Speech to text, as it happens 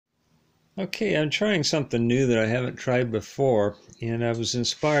Okay, I'm trying something new that I haven't tried before, and I was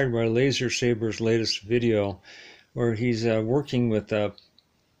inspired by Laser Saber's latest video where he's working with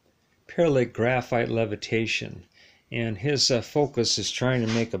Pyrolytic Graphite Levitation, and his focus is trying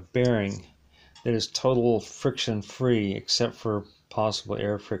to make a bearing that is total friction free except for possible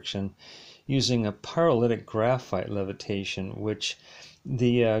air friction using a pyrolytic graphite levitation, which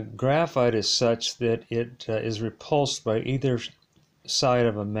the graphite is such that it is repulsed by either side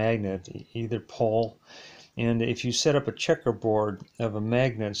of a magnet, either pole. And if you set up a checkerboard of a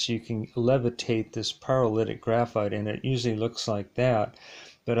magnets, you can levitate this pyrolytic graphite, and it usually looks like that.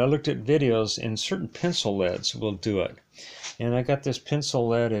 But I looked at videos, and certain pencil leads will do it. And I got this pencil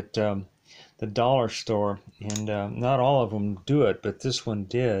lead at the dollar store, and not all of them do it, but this one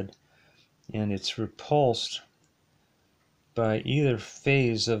did. And it's repulsed by either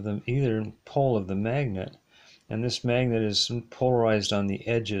phase of either pole of the magnet. And this magnet is polarized on the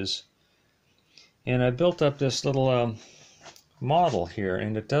edges. And I built up this little model here,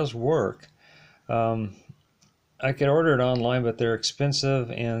 and it does work. I could order it online, but they're expensive,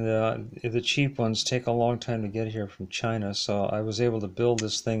 and the cheap ones take a long time to get here from China, so I was able to build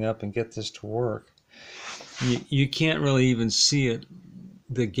this thing up and get this to work. You can't really even see it.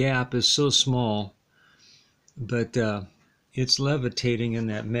 The gap is so small, but it's levitating in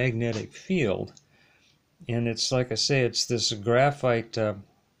that magnetic field. And it's, like I say, it's this graphite,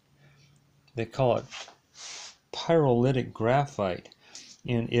 they call it pyrolytic graphite,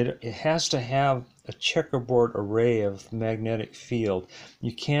 and it has to have a checkerboard array of magnetic field.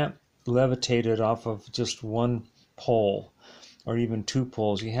 You can't levitate it off of just one pole or even two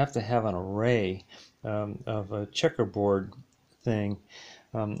poles. You have to have an array of a checkerboard thing.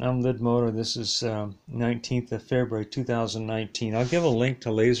 I'm Lid Motor. This is 19th of February 2019. I'll give a link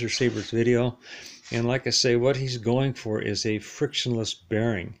to Laser Saber's video, and like I say, what he's going for is a frictionless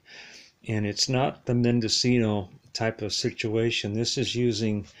bearing, and it's not the Mendocino type of situation. This is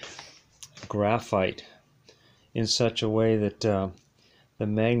using graphite in such a way that the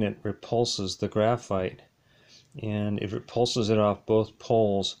magnet repulses the graphite, and it repulses it off both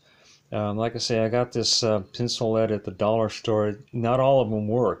poles. Like I say, I got this pencil lead at the dollar store. Not all of them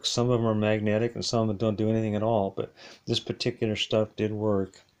work. Some of them are magnetic and some of them don't do anything at all, but this particular stuff did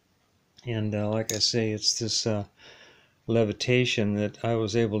work. And like I say, it's this levitation that I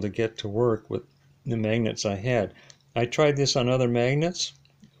was able to get to work with the magnets I had. I tried this on other magnets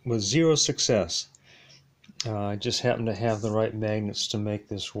with zero success. I just happened to have the right magnets to make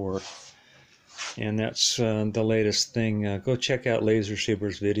this work. And that's the latest thing. Go check out Laser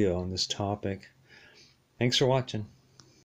Saber's video on this topic. Thanks for watching.